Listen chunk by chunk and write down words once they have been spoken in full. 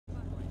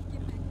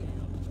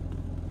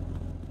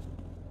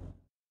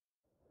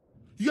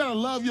You gotta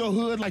love your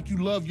hood like you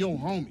love your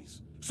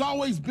homies. It's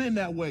always been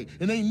that way,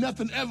 and ain't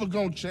nothing ever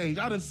gonna change.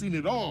 I done seen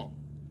it all.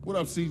 What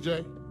up,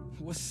 CJ?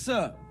 What's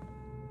up?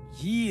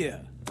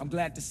 Yeah, I'm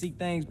glad to see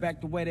things back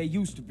the way they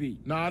used to be.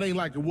 Nah, it ain't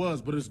like it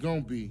was, but it's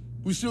gonna be.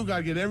 We still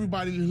gotta get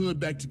everybody in the hood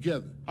back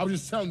together. I was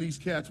just telling these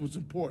cats what's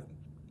important.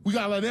 We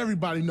gotta let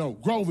everybody know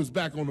Grove is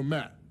back on the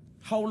map.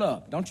 Hold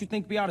up, don't you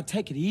think we ought to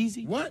take it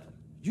easy? What?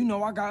 You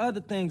know I got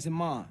other things in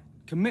mind.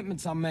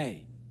 Commitments I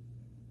made.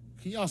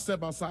 Can y'all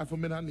step outside for a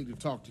minute? I need to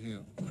talk to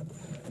him.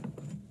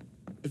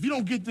 If you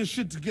don't get this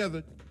shit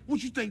together,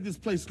 what you think this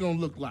place is gonna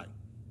look like?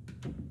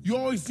 You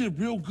always did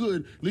real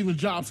good leaving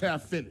jobs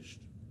half finished.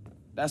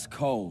 That's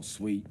cold,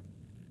 sweet.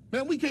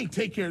 Man, we can't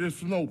take care of this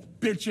from no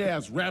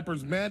bitch-ass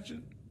rapper's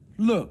mansion.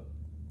 Look,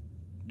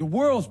 the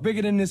world's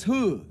bigger than this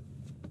hood.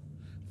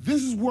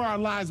 This is where our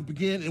lives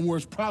begin and where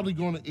it's probably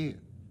gonna end.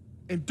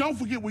 And don't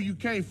forget where you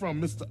came from,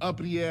 Mr.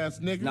 Uppity-ass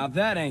nigga. Now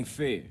that ain't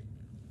fair.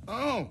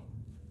 Oh.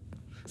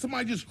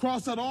 Somebody just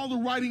crossed out all the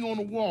writing on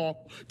the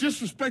wall,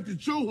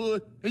 disrespected your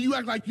hood, and you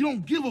act like you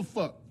don't give a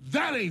fuck.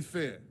 That ain't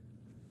fair.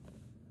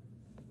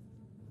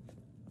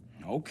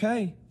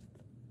 Okay.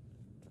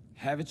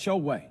 Have it your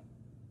way.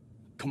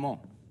 Come on.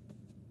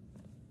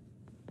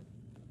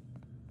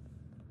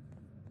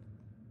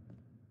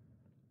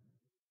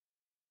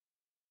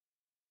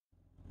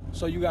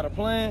 So you got a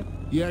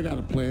plan? Yeah, I got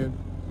a plan.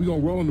 We gonna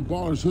roll in the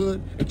Ballas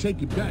hood and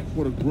take it back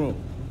for the Grove.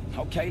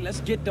 Okay,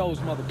 let's get those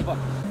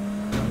motherfuckers.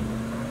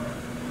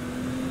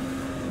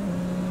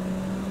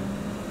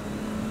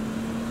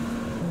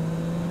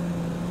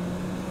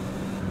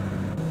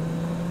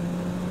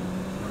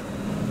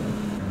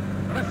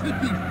 Let's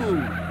hit these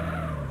fools.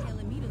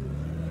 Telling me to leave.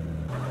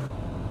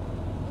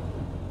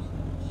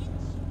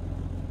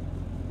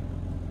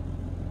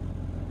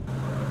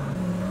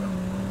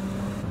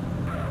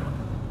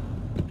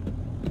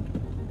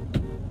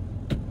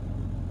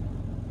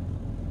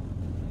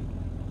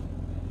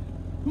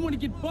 You wanna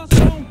get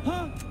busted on,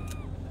 huh?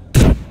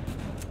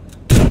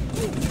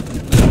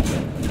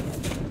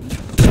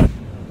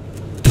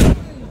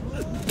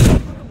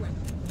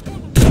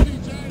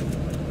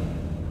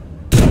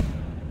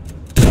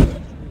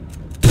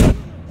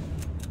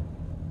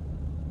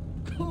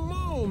 Come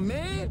on,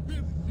 man.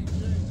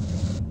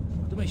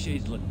 Don't make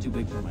shades look too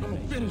big for my I'm gonna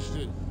face. finish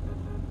this.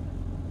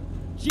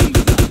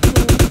 Jesus.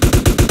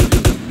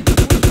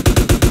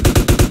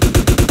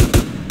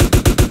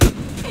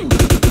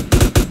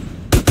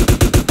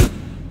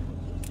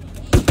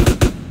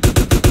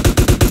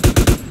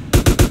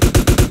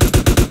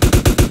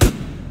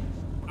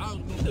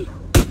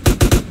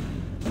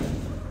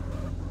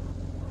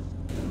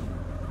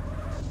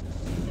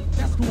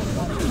 That's the one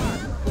about the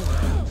time.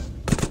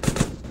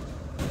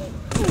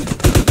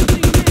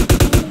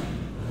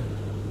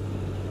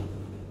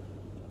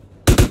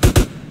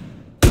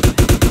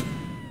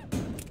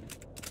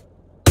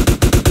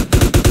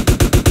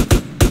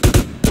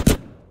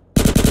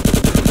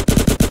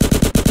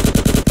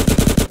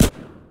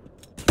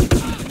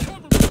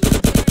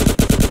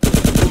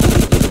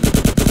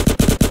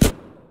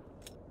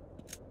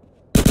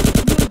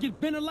 You wanna get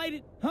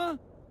ventilated, huh?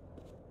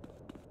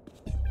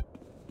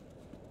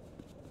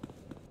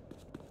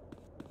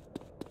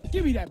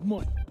 Give me that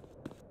money.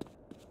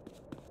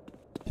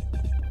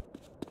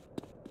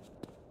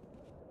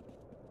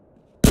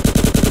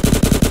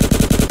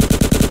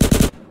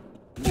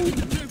 Busy,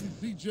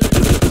 CJ.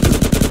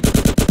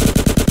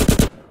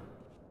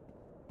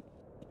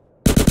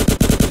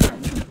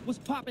 What's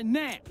poppin'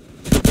 now?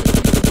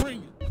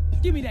 Bring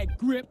it. Give me that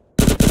grip.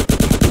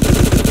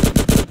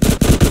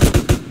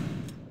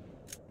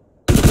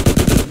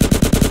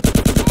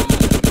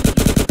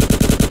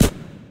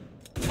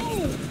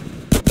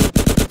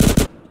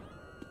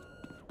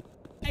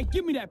 Hey,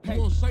 give me that You paper.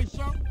 gonna say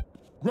something?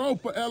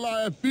 Grove for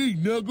LIFE,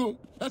 nigga.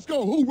 Let's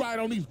go who ride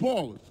on these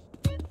ballers.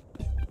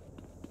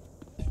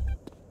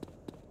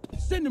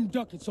 Send them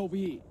ducats over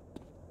here.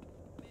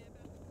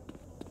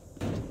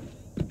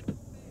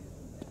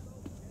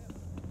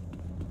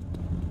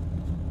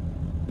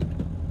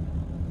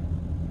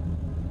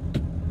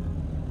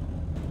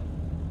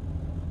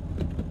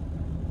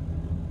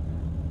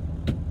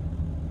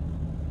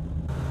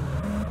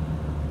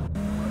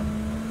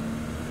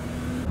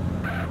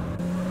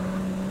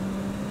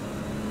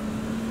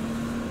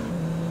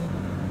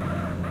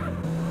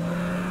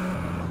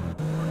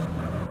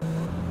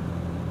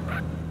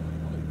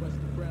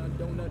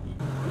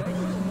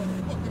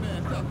 Fucking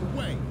ass out the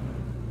way.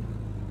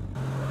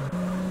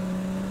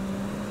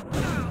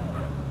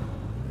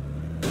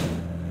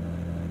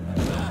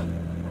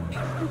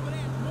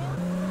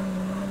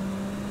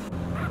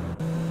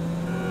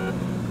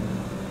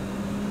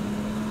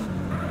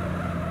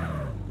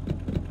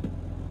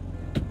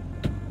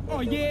 Oh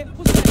yeah?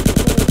 What's that?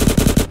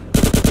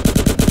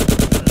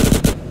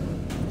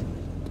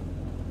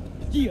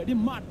 Yeah,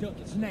 them my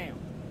ducats now.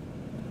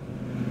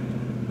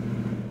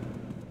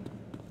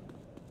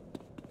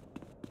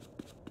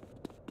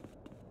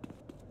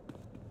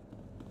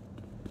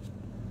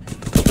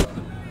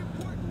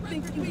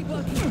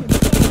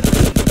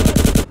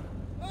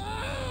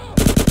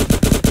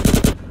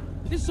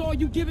 This all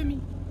you giving me?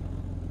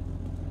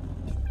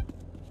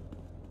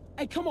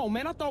 Hey, come on,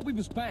 man. I thought we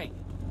was banging.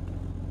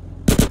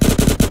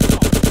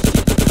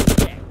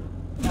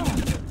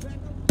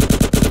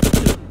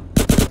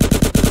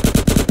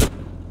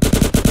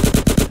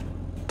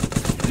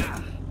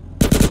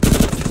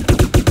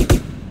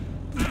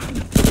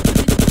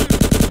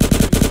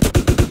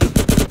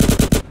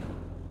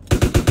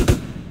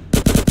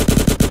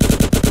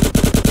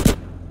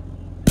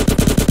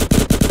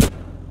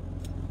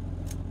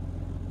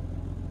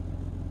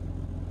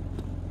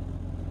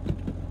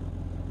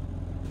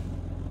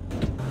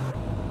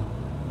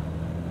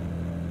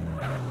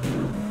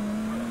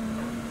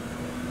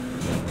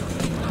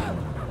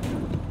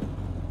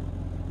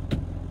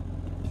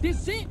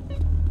 This it?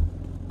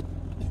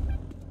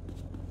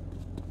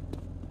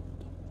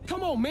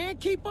 Come on, man,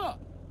 keep up.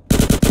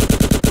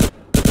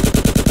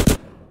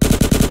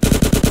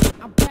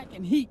 I'm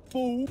packing heat,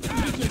 fool.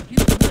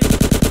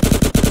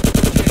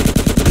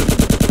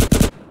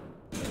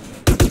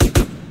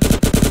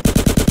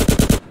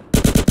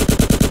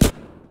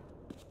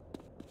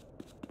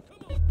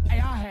 Hey,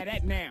 I'll have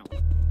that now.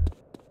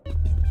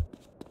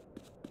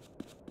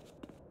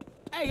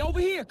 Hey,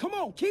 over here, come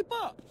on, keep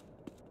up.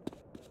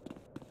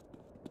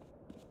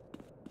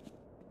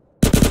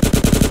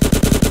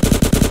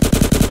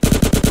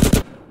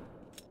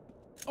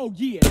 Oh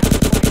yeah, that's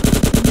right.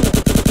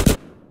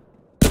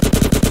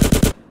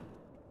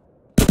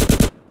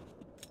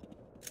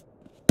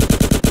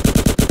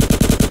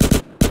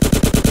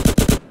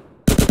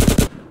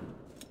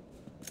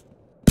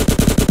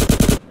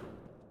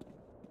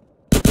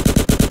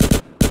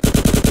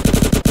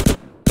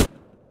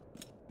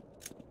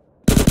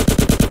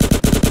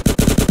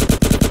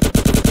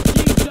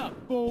 Ease up,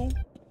 fool.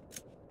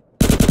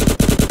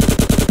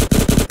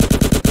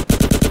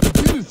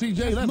 Get it,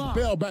 CJ. Let's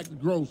bail back to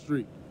Grove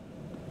Street.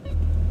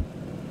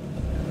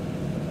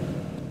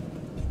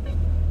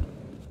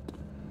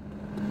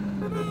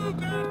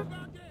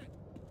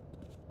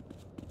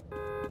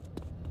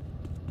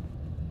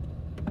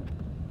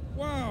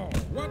 Wow,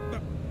 what the...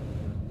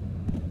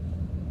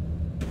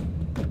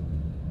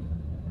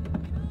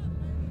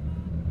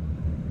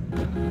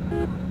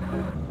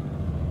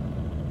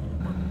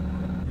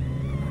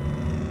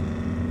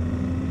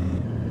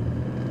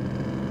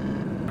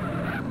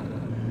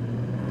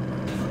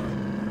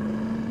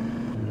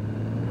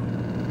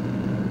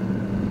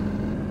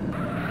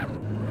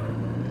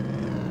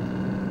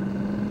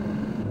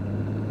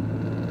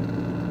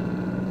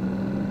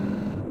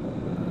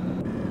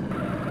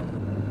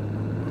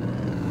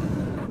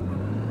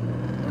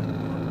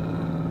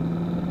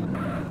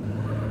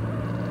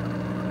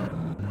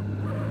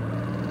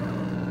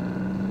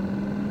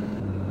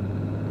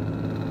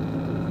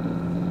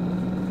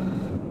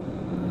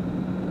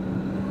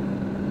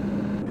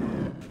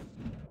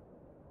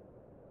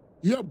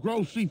 Yep,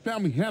 Grove Street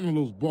family handle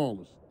those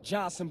ballers.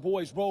 Johnson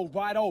boys rolled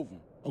right over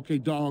 'em. Okay,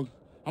 dog,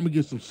 I'm gonna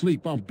get some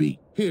sleep. I'm beat.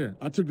 Here,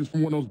 I took this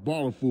from one of those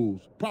baller fools.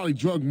 Probably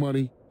drug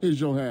money.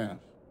 Here's your half.